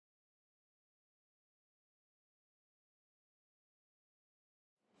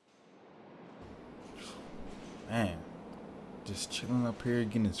Just chilling up here,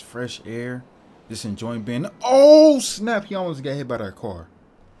 getting this fresh air. Just enjoying being. Oh snap! He almost got hit by that car.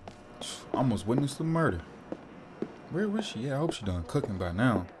 Almost witnessed the murder. Where was she at? I hope she done cooking by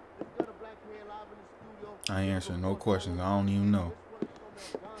now. I ain't answering no questions. I don't even know.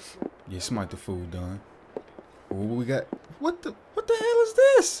 Yeah, smite the food done. What we got? What the hell is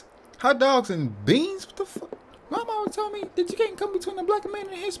this? Hot dogs and beans? What the fuck? My mama told me that you can't come between a black man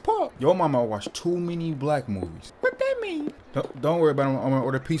and his pork. Your mama watched too many black movies. What that mean? Don't worry about it. I'm gonna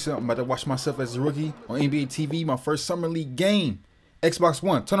order pizza. I'm about to watch myself as a rookie on NBA TV. My first summer league game. Xbox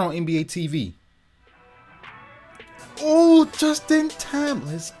One. Turn on NBA TV. Oh, just in time.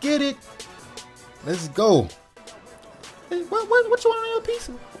 Let's get it. Let's go. Hey, what you want on your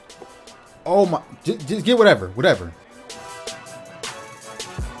pizza? Oh my, just get whatever.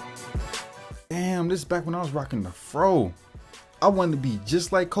 Damn, this is back when I was rocking the fro. I wanted to be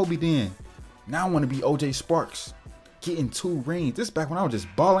just like Kobe then. Now I want to be OJ Sparks. Getting 2 rings. This is back when I was just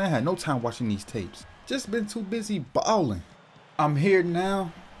balling. I had no time watching these tapes. Just been too busy balling. I'm here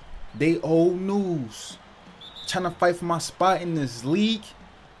now. They old news. Trying to fight for my spot in this league.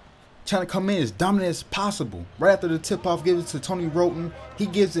 Trying to come in as dominant as possible. Right after the tip-off, gives it to Tony Roten. He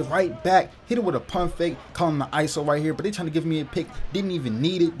gives it right back. Hit it with a pump fake. Calling the ISO right here. But they trying to give me a pick. Didn't even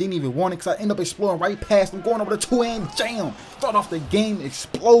need it. Didn't even want it. Because I end up exploring right past them. Going over the 2-hand jam. Start off the game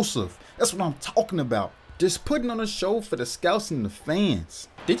explosive. That's what I'm talking about. Just putting on a show for the scouts and the fans.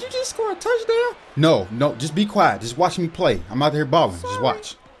 Did you just score a touchdown? No. Just be quiet. Just watch me play. I'm out here balling. Just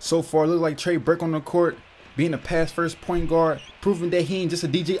watch. So far, look like Trey Burke on the court. Being a pass-first point guard, proving that he ain't just a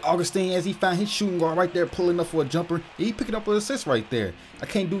DJ Augustine as he found his shooting guard right there pulling up for a jumper. He picking up an assist right there. I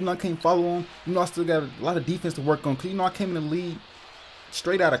can't do nothing, can't follow him. You know, I still got a lot of defense to work on. Because, you know, I came in the league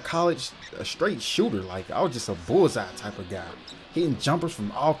straight out of college, a straight shooter. Like, I was just a bullseye type of guy. Hitting jumpers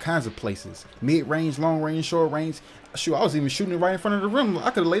from all kinds of places. Mid-range, long-range, short-range. Shoot, I was even shooting it right in front of the rim. I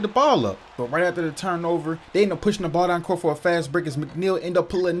could have laid the ball up. But right after the turnover, they end up pushing the ball down court for a fast break as McNeil end up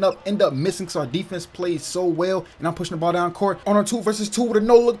pulling up, end up missing because our defense plays so well. And I'm pushing the ball down court on a 2 versus 2 with a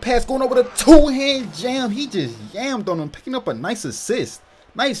no-look pass going over the 2-hand jam. He just yammed on him, picking up a nice assist.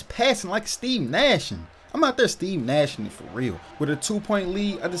 Nice passing like Steve Nashing. I'm out there Steve Nashing it for real. With a 2-point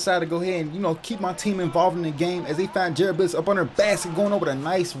lead, I decided to go ahead and, you know, keep my team involved in the game as they find Jared Bliss up on her basket going over a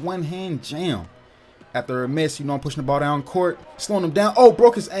nice 1-hand jam. After a miss, you know, I'm pushing the ball down court, slowing him down. Oh,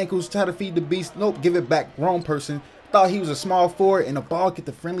 broke his ankles, try to feed the beast. Nope, give it back. Wrong person. Thought he was a small forward, and the ball get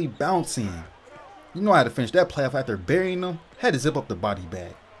the friendly bounce in. You know how to finish that playoff after burying them. Had to zip up the body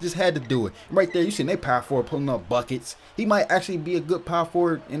bag. Just had to do it. And right there, you seen they power forward pulling up buckets. He might actually be a good power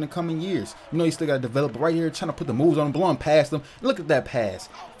forward in the coming years. You know, he still got to develop. But right here, trying to put the moves on him, blowing past them. Look at that pass.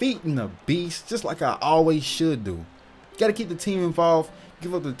 Feeding the beast, just like I always should do. Got to keep the team involved.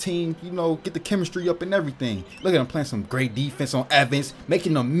 Give up the team, you know, get the chemistry up and everything. Look at him playing some great defense on Evans,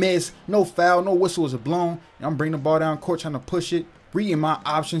 making them miss. No foul, no whistle was blown. And I'm bringing the ball down court, trying to push it. Reading my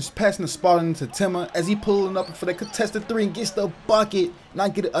options, passing the spot into Timmer as he pulling up for the contested 3 and gets the bucket. And I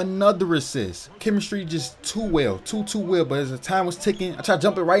get another assist. Chemistry just too well. Too well. But as the time was ticking, I tried to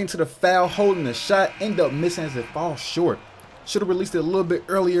jump it right into the foul, holding the shot, end up missing as it falls short. Should have released it a little bit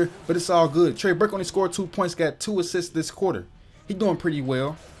earlier, but it's all good. Trey Burke only scored 2 points, got 2 assists this quarter. He doing pretty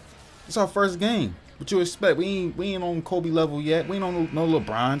well. It's our first game. What you expect? We ain't on Kobe level yet. We ain't on no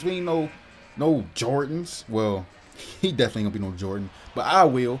LeBrons. We ain't no Jordans. Well, he definitely gonna be no Jordan, but I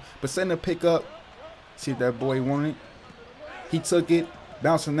will. But setting the pick up. See if that boy wanted it. He took it,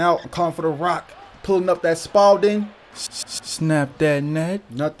 bouncing out. I'm calling for the rock, pulling up that Spalding. Snap that net.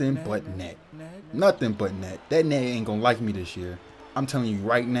 Nothing but net. Nothing but net. That net ain't gonna like me this year. I'm telling you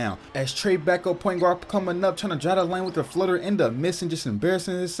right now. As Trey backup point guard coming up, trying to drive the lane with the flutter, end up missing, just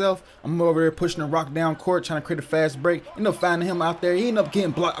embarrassing himself. I'm over there pushing the rock down court, trying to create a fast break. End up finding him out there. He end up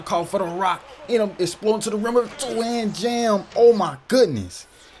getting blocked. I call for the rock. End up exploding to the rim of 2-hand jam. Oh my goodness.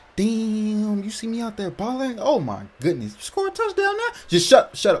 Damn, you see me out there balling? Oh my goodness. You score a touchdown now? Just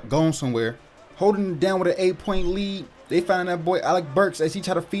shut up. Go on somewhere. Holding him down with an 8-point lead. They found that boy Alec Burks as he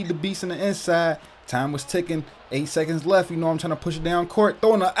tried to feed the beast on the inside. Time was ticking. 8 seconds left. You know I'm trying to push it down court.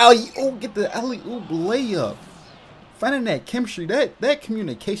 Throwing an alley-oop. Get the alley-oop layup. Finding that chemistry. That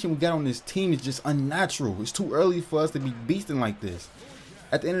communication we got on this team is just unnatural. It's too early for us to be beasting like this.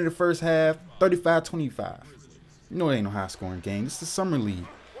 At the end of the first half, 35-25. You know it ain't no high-scoring game. This is the summer league.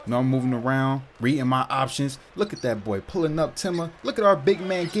 You know I'm moving around, reading my options. Look at that boy pulling up Timmer. Look at our big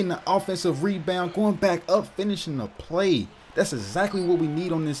man getting an offensive rebound, going back up, finishing the play. That's exactly what we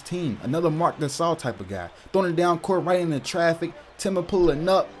need on this team. Another Marc Gasol type of guy. Throwing it down court right into traffic. Timmer pulling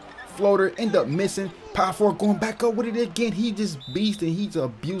up, floater, end up missing. Power forward going back up with it again. He just beast and he's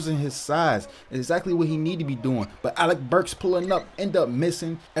abusing his size. Exactly what he need to be doing. But Alec Burke's pulling up, end up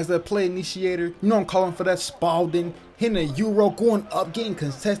missing. As the play initiator, you know I'm calling for that Spalding. Hitting a Euro, going up, getting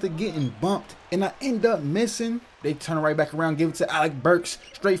contested, getting bumped. And I end up missing. They turn right back around, give it to Alec Burks.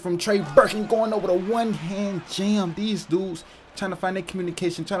 Straight from Trey Burke and going over the one-hand jam. These dudes trying to find their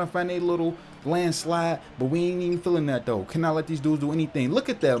communication, trying to find their little landslide, but we ain't even feeling that though. Cannot let these dudes do anything. Look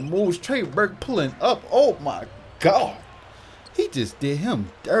at that moves. Trey Burke pulling up. Oh my God. He just did him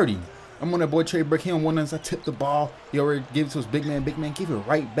dirty. I'm on that boy Trey Burke. He on one end. I tipped the ball. He already gave it to his big man. Big man gave it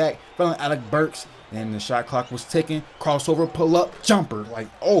right back. Fell on Alec Burks. And the shot clock was ticking. Crossover, pull up, jumper. Like,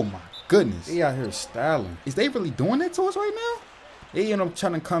 oh my goodness. They out here styling. Is they really doing that to us right now? They end up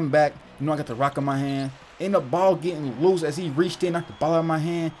trying to come back. You know, I got the rock in my hand. End up ball getting loose as he reached in, knocked the ball out of my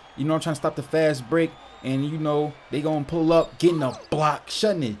hand. You know, I'm trying to stop the fast break. And you know, they gonna pull up, getting a block,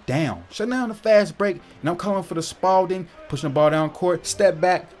 shutting it down. Shutting down the fast break. And I'm calling for the Spalding, pushing the ball down court, step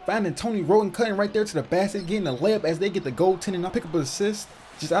back, finding Tony Roten cutting right there to the basket, getting a layup as they get the goaltending. I pick up an assist.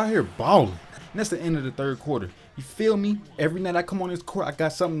 Just out here balling. And that's the end of the third quarter. You feel me? Every night I come on this court, I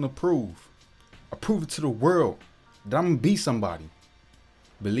got something to prove. I prove it to the world that I'm gonna be somebody.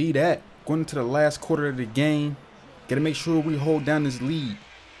 Believe that. Going into the last quarter of the game, gotta make sure we hold down this lead.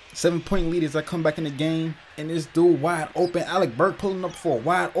 7-point lead as I come back in the game, and this dude wide open. Alec Burke pulling up for a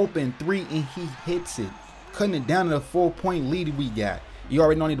wide open three, and he hits it, cutting it down to the 4-point lead we got. You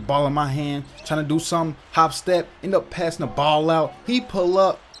already know I need the ball in my hand, trying to do some hop step, end up passing the ball out. He pull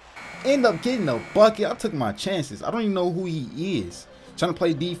up, end up getting a bucket. I took my chances. I don't even know who he is. Trying to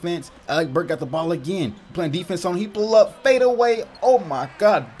play defense. Alec Burke got the ball again. Playing defense on him. He pull up, fade away. Oh my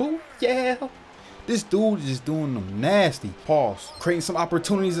God, boo, yeah. This dude is just doing them nasty. Pause. Creating some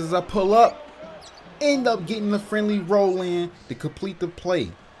opportunities as I pull up. End up getting the friendly roll in to complete the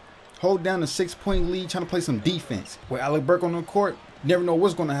play. Hold down the 6-point lead, trying to play some defense. With Alec Burke on the court, never know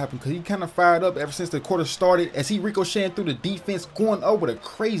what's going to happen because he kind of fired up ever since the quarter started as he ricocheting through the defense, going up with a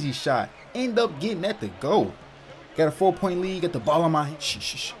crazy shot. End up getting at the goal. Got a 4-point lead, got the ball on my hand.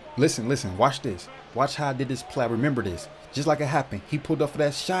 Shh. Listen, watch this. Watch how I did this play. Remember this. Just like it happened. He pulled up for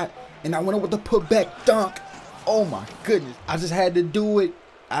that shot, and I went up with the putback dunk. Oh my goodness. I just had to do it.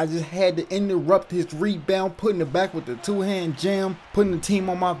 I just had to interrupt his rebound, putting it back with the two-hand jam, putting the team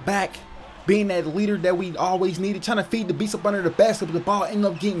on my back, being that leader that we always needed, trying to feed the beast up under the basket, but the ball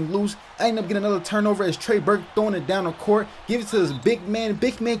ended up getting loose. I ended up getting another turnover as Trey Burke throwing it down the court, give it to his big man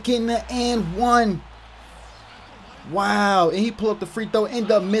getting the and one. Wow, and he pulled up the free throw,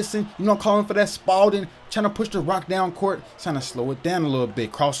 end up missing. You know, I'm calling for that Spalding, trying to push the rock down court, trying to slow it down a little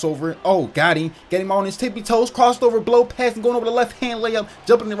bit. Crossover, oh, got him on his tippy toes, crossed over, blow pass, and going over the left hand layup,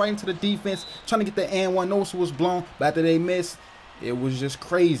 jumping it right into the defense, trying to get the and one. Nose was blown, but after they missed, it was just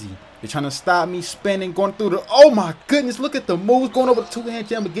crazy. They're trying to stop me spinning, going through the, oh my goodness, look at the moves, going over the two-hand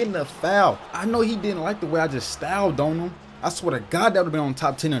jam, but getting a foul. I know he didn't like the way I just styled on him. I swear to God, that would have been on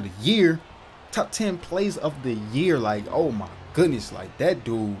top 10 of the year. Top 10 plays of the year. Like, oh my goodness, like that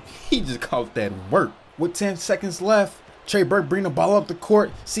dude, he just caught that work. With 10 seconds left, Trey Burke bring the ball up the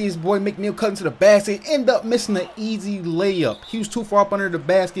court, see his boy McNeil cutting to the basket, end up missing an easy layup. He was too far up under the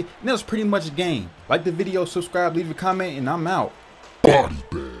basket, and that was pretty much the game. Like the video, subscribe, leave a comment, and I'm out. Body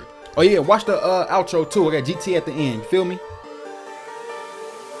bag. Oh yeah, watch the outro too. I got GT at the end, you feel me?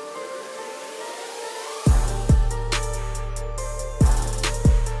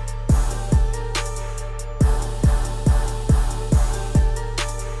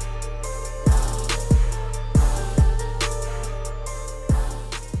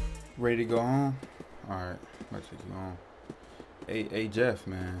 Ready to go home? Alright, let's take you home. Hey Jeff,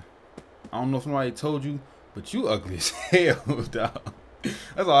 man. I don't know if somebody told you, but you ugly as hell, dog.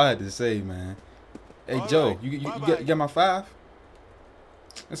 That's all I had to say, man. Hey all Joe, right. you got my 5?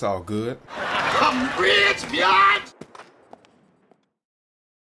 It's all good. I'm rich, bitch!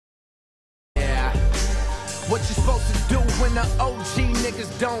 Yeah. What you supposed to do when the OG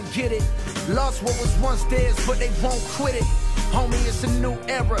niggas don't get it? Lost what was once theirs, but they won't quit it. Homie, it's a new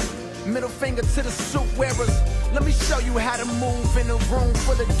era. Middle finger to the suit wearers. Let me show you how to move in a room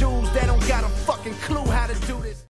full of dudes that don't got a fucking clue how to do this.